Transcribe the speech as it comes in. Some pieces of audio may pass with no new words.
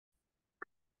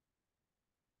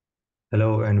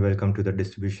Hello and welcome to the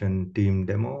distribution team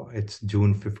demo. It's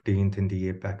June 15th in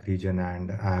the APAC region,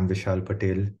 and I'm Vishal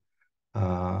Patel.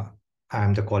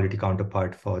 I'm the quality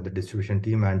counterpart for the distribution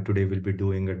team, and today we'll be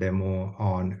doing a demo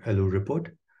on Allure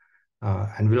report.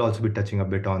 And we'll also be touching a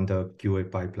bit on the QA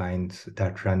pipelines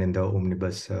that run in the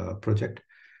Omnibus project.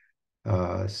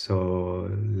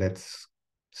 So let's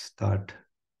start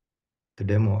the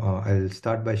demo. I'll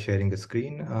start by sharing the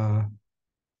screen.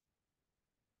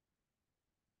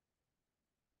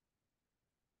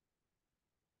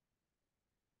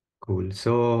 Cool.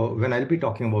 So when I'll be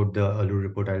talking about the Allure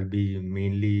report, I'll be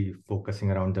mainly focusing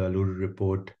around the Allure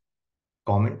report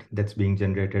comment that's being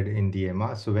generated in the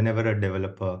MR. So whenever a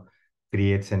developer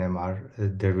creates an MR,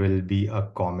 there will be a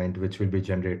comment which will be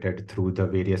generated through the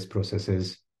various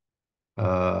processes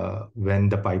when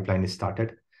the pipeline is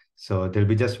started. So there'll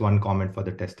be just one comment for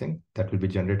the testing that will be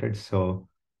generated. So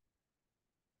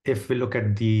if we look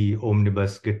at the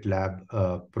Omnibus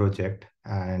GitLab project,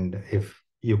 and if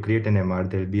you create an MR,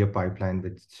 there'll be a pipeline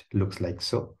which looks like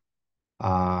so.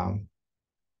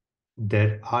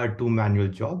 There are two manual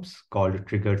jobs called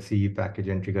trigger CE package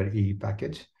and trigger EE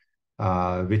package,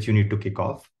 which you need to kick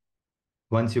off.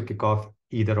 Once you kick off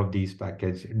either of these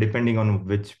packages, depending on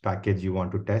which package you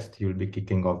want to test, you'll be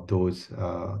kicking off those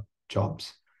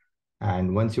jobs.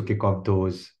 And once you kick off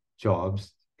those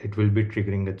jobs, it will be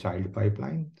triggering a child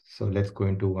pipeline. So let's go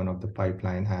into one of the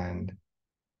pipeline and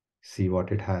see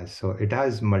what it has. So it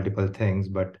has multiple things,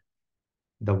 but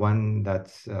the one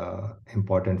that's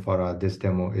important for this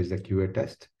demo is the QA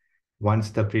test. Once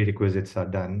the prerequisites are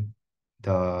done,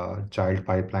 the child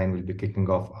pipeline will be kicking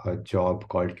off a job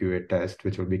called QA test,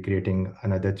 which will be creating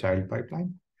another child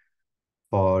pipeline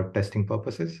for testing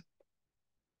purposes.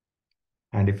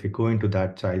 And if we go into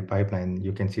that child pipeline,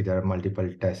 you can see there are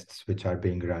multiple tests which are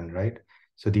being run, right?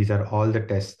 So these are all the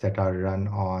tests that are run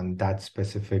on that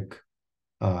specific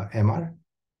MR.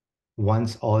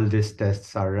 Once all these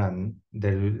tests are run,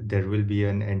 there will be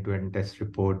an end-to-end test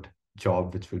report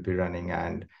job which will be running.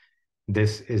 And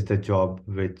this is the job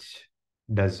which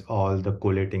does all the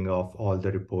collating of all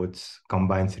the reports,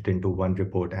 combines it into one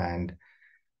report, and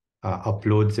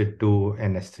uploads it to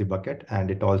an S3 bucket. And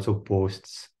it also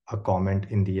posts a comment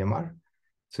in the MR.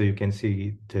 So you can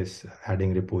see this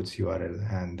adding reports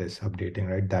URL and this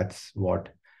updating, right? That's what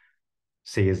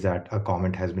says that a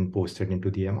comment has been posted into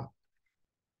the MR.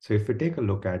 So if we take a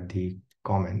look at the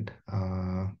comment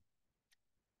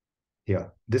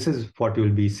here, this is what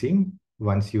you'll be seeing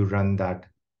once you run that,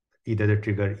 either the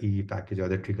trigger EE package or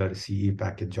the trigger CE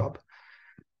package job.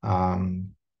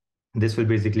 This will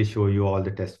basically show you all the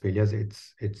test failures.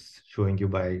 It's showing you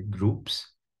by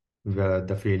groups where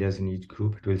the failures in each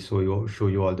group. It will show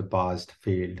you all the passed,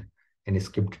 failed, any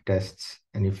skipped tests,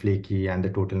 any flaky, and the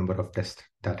total number of tests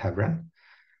that have run.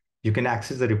 You can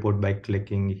access the report by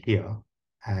clicking here,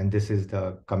 and this is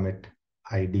the commit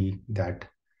ID that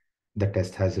the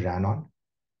test has ran on.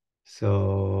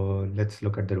 So let's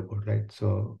look at the report, right?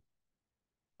 So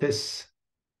this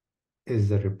is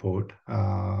the report.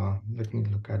 Let me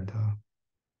look at the,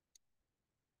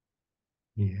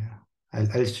 yeah.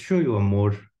 I'll show you a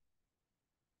more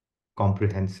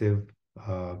comprehensive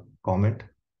comment.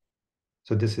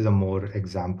 So this is a more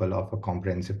example of a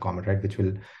comprehensive comment, right? Which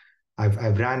will,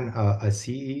 I've ran a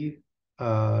CE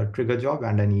trigger job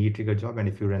and an EE trigger job. And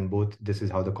if you run both, this is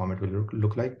how the comment will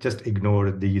look like. Just ignore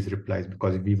these replies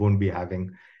because we won't be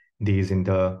having these in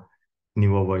the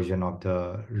newer version of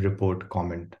the report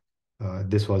comment.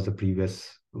 This was the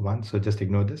previous one, so just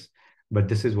ignore this. But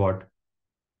this is what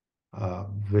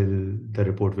the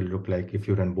report will look like if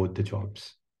you run both the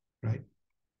jobs, right?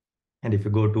 And if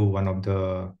you go to one of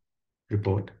the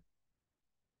report,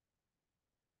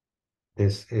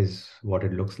 this is what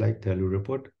it looks like, the Allure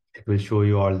report. It will show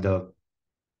you all the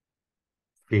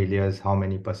failures, how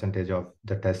many percentage of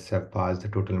the tests have passed, the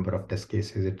total number of test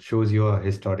cases. It shows you a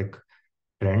historic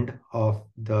trend of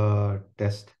the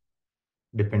test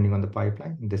depending on the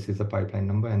pipeline. This is the pipeline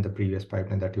number and the previous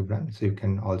pipeline that you've run. So you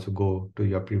can also go to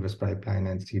your previous pipeline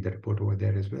and see the report over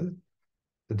there as well.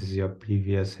 So this is your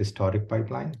previous historic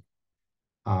pipeline.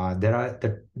 There are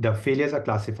the failures are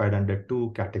classified under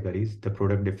two categories, the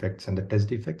product defects and the test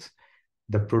defects.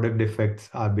 The product defects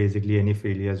are basically any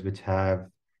failures which have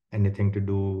anything to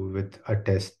do with a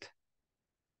test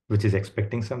which is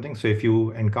expecting something. So if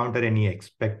you encounter any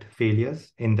expect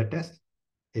failures in the test,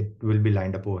 it will be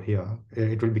lined up over here.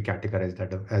 It will be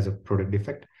categorized as a product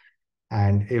defect.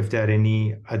 And if there are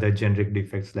any other generic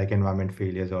defects like environment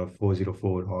failures or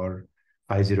 404 or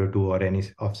 502 or any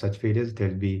of such failures,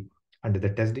 they'll be under the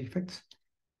test defects.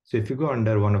 So if you go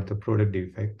under one of the product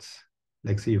defects,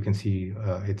 like say you can see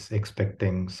it's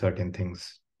expecting certain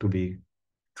things to be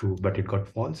true, but it got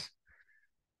false.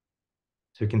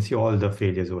 So you can see all the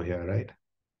failures over here, right?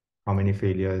 How many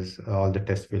failures, all the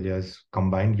test failures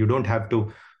combined. You don't have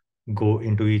to go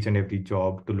into each and every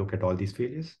job to look at all these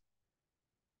failures.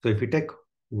 So if you take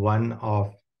one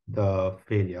of the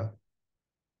failure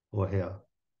over here,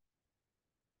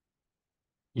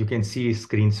 you can see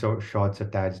screenshots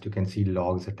attached, you can see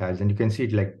logs attached, and you can see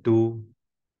like two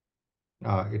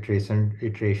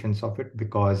iterations of it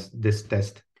because this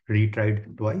test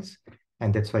retried twice.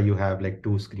 And that's why you have like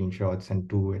two screenshots and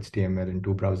two HTML and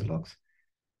two browser logs.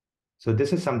 So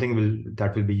this is something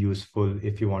that will be useful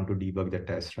if you want to debug the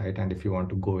test, right? And if you want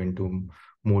to go into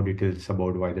more details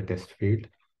about why the test failed,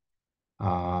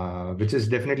 which is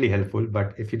definitely helpful.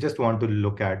 But if you just want to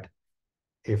look at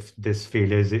if this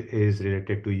failure is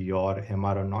related to your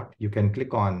MR or not, you can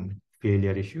click on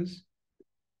failure issues.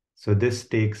 So this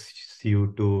takes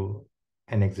you to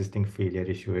an existing failure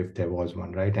issue if there was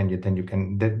one, right? And then you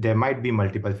can, there might be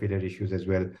multiple failure issues as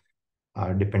well,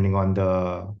 depending on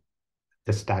the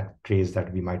stack trace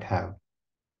that we might have,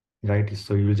 right?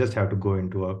 So you'll just have to go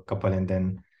into a couple and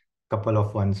then couple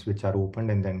of ones which are opened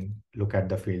and then look at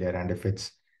the failure. And if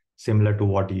it's similar to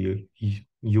what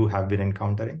you have been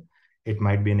encountering, it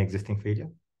might be an existing failure.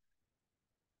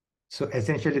 So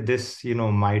essentially this,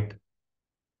 might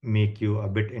make you a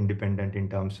bit independent in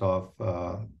terms of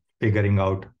figuring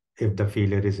out if the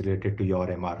failure is related to your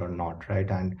MR or not, right?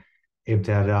 And if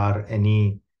there are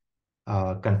any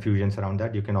confusions around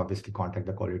that, you can obviously contact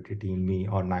the quality team, me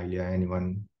or Nylia,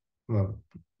 anyone,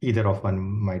 either of one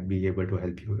might be able to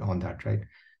help you on that, right?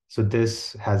 So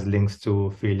this has links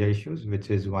to failure issues, which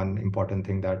is one important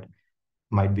thing that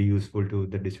might be useful to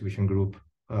the distribution group.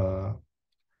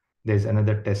 There's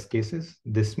another test cases.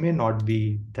 This may not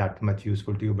be that much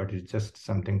useful to you, but it's just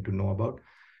something to know about.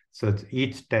 So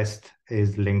each test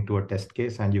is linked to a test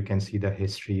case, and you can see the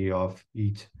history of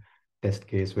each test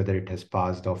case, whether it has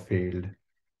passed or failed,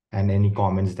 and any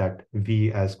comments that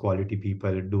we as quality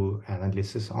people do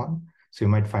analysis on. So you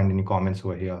might find any comments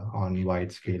over here on why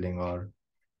it's failing or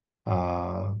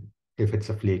if it's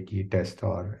a flaky test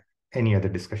or any other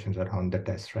discussions around the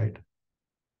test, right?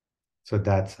 So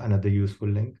that's another useful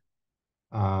link.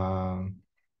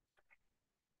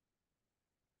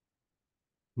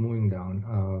 Moving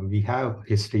down, we have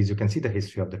histories. You can see the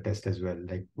history of the test as well,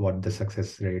 like what the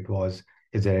success rate was.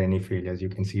 Is there any failures? You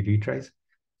can see retries.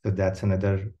 So that's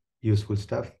another useful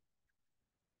stuff.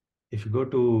 If you go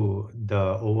to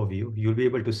the overview, you'll be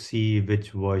able to see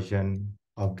which version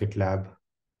of GitLab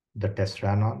the test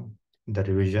ran on, the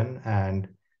revision, and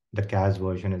the CAS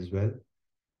version as well.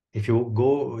 If you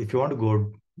want to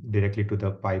go directly to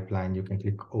the pipeline, you can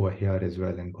click over here as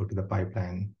well and go to the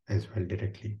pipeline as well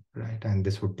directly, right? And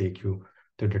this would take you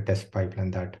to the test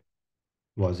pipeline that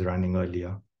was running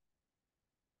earlier.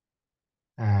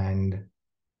 And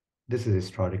this is a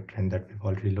historic trend that we've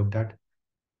already looked at.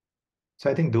 So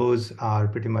I think those are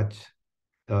pretty much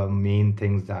the main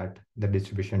things that the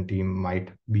distribution team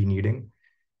might be needing.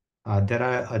 There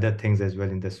are other things as well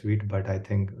in the suite, but I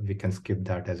think we can skip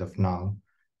that as of now.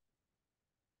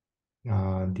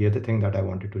 The other thing that I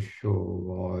wanted to show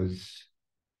was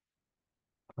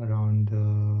around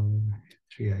the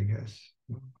history, I guess.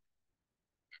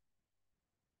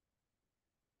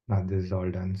 Now this is all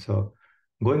done. So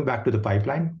going back to the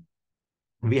pipeline,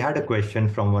 we had a question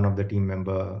from one of the team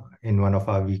member in one of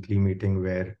our weekly meeting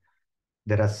where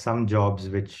there are some jobs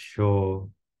which show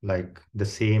like the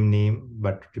same name,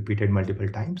 but repeated multiple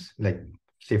times. Like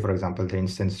say, for example, the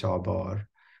instance job or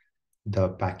the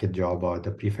package job or the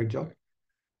prefect job.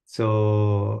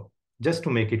 So just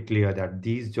to make it clear that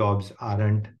these jobs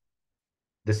aren't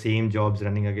the same jobs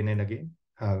running again and again.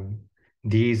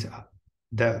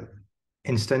 The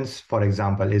instance, for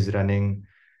example, is running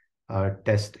a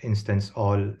test instance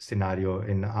all scenario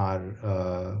in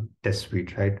our test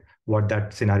suite, right? What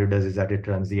that scenario does is that it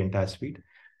runs the entire suite.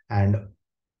 And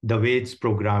the way it's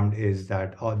programmed is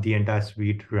that the entire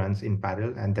suite runs in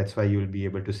parallel. And that's why you'll be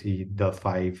able to see the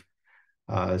 5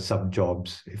 sub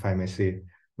jobs, if I may say,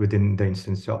 within the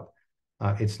instance job.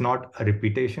 It's not a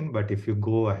repetition, but if you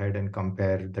go ahead and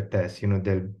compare the tests,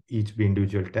 they'll each be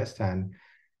individual tests, and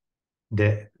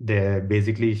they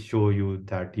basically show you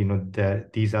that,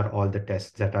 these are all the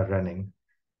tests that are running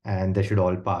and they should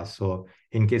all pass. So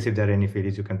in case if there are any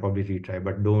failures, you can probably retry,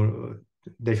 but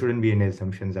there shouldn't be any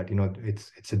assumptions that,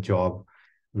 it's a job,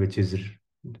 which is,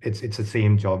 it's the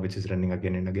same job, which is running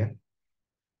again and again.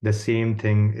 The same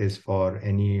thing is for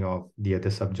any of the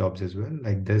other sub jobs as well.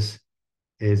 Like this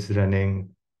is running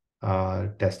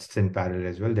tests in parallel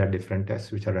as well. There are different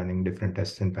tests which are running different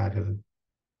tests in parallel.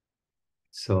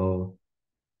 So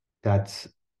that's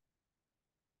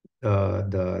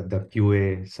the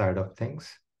QA side of things.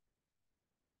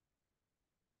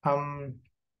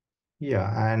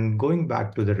 Yeah, and going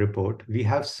back to the report, we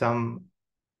have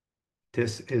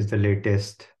this is the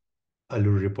latest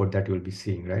Allure report that you'll be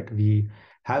seeing, right? We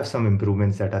have some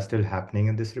improvements that are still happening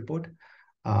in this report.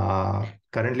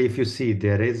 Currently, if you see,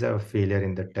 there is a failure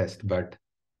in the test, but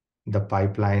the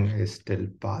pipeline is still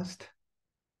passed,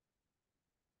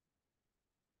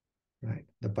 right?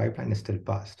 The pipeline is still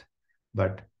passed,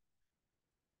 but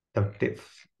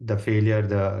the failure,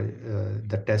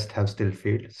 the test have still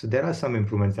failed. So there are some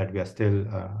improvements that we are still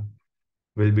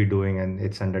will be doing, and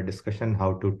it's under discussion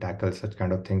how to tackle such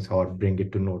kind of things or bring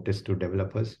it to notice to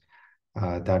developers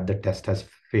that the test has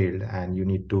failed and you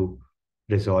need to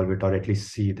resolve it, or at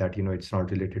least see that it's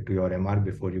not related to your MR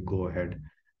before you go ahead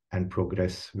and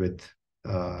progress with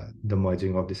the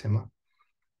merging of this MR.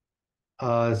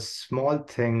 A small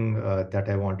thing that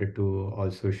I wanted to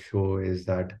also show is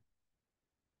that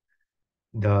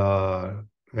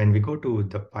when we go to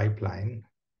the pipeline,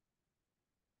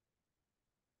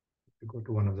 we go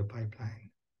to one of the pipeline.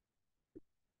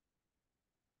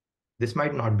 This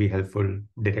might not be helpful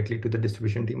directly to the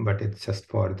distribution team, but it's just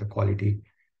for the quality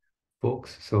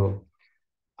folks. So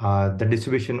the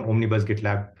distribution Omnibus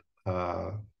GitLab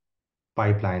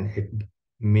pipeline, it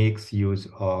makes use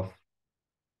of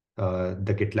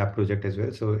the GitLab project as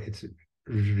well. So it's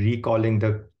recalling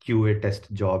the QA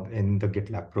test job in the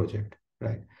GitLab project,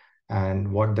 right?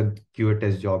 And what the QA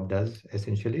test job does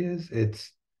essentially is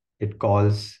it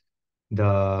calls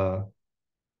the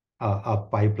a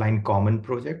pipeline common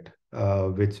project,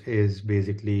 which is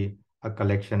basically a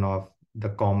collection of the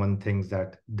common things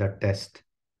that the test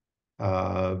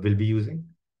will be using.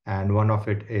 And one of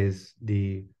it is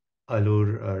the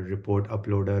Allure report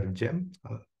uploader gem.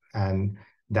 And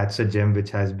that's a gem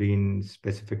which has been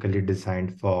specifically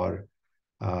designed for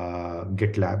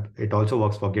GitLab. It also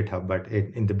works for GitHub, but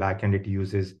in the backend, it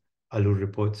uses Allure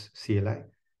reports CLI.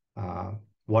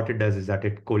 What it does is that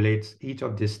it collates each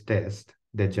of these tests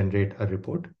that generate a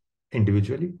report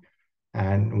individually.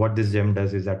 And what this gem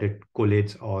does is that it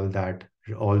collates all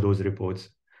those reports.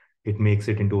 It makes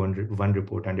it into one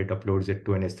report and it uploads it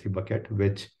to an S3 bucket,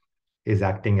 which is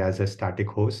acting as a static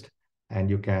host. And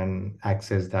you can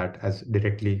access that as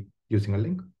directly using a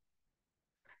link.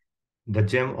 The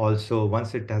gem also,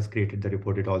 once it has created the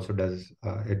report, it also does,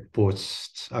 it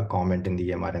posts a comment in the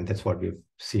MR, and that's what we've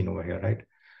seen over here, right?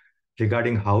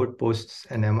 Regarding how it posts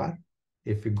an MR,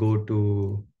 if you go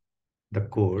to the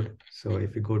code, so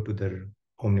if you go to the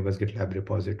Omnibus GitLab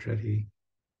repository,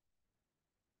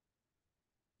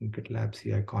 GitLab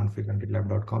CI config on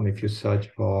gitlab.com, if you search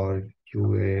for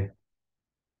QA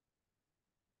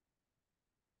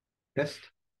test,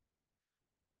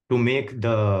 to make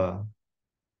the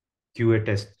QA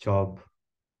test job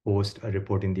post a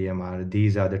report in the MR,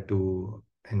 these are the two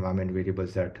environment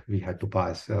variables that we had to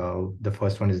pass. The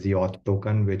first one is the auth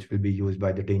token, which will be used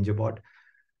by the danger bot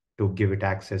to give it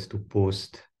access to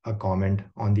post a comment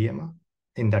on the MR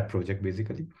in that project,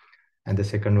 basically. And the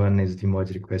second one is the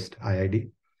merge request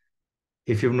IID.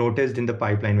 If you've noticed in the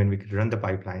pipeline, when we run the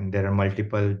pipeline, there are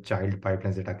multiple child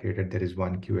pipelines that are created. There is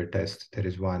one QA test. There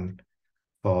is one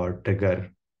for trigger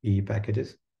E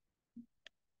packages.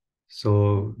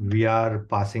 So we are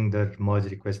passing the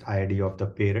merge request ID of the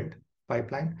parent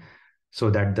pipeline so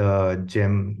that the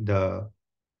gem, the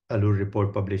Allure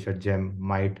report publisher gem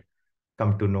might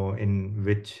come to know in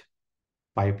which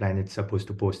pipeline it's supposed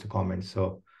to post a comment.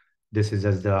 So this is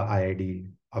just the IID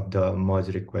of the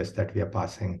merge request that we are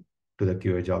passing to the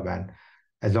QA job. And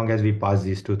as long as we pass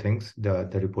these two things, the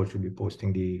report should be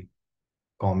posting the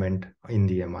comment in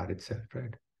the MR itself,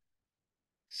 right?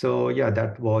 So yeah,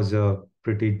 that was a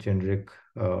pretty generic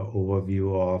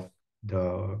overview of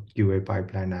the QA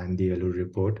pipeline and the Allure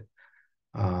report.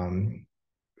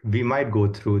 We might go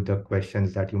through the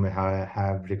questions that you may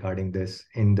have regarding this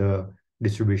in the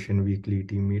distribution weekly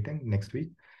team meeting next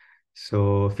week.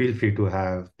 So feel free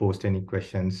to post any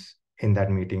questions in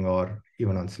that meeting or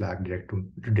even on Slack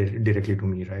directly to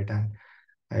me, right? And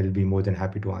I'll be more than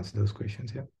happy to answer those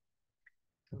questions. Yeah.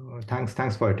 So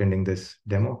thanks for attending this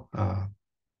demo.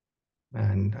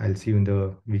 And I'll see you in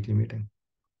the weekly meeting.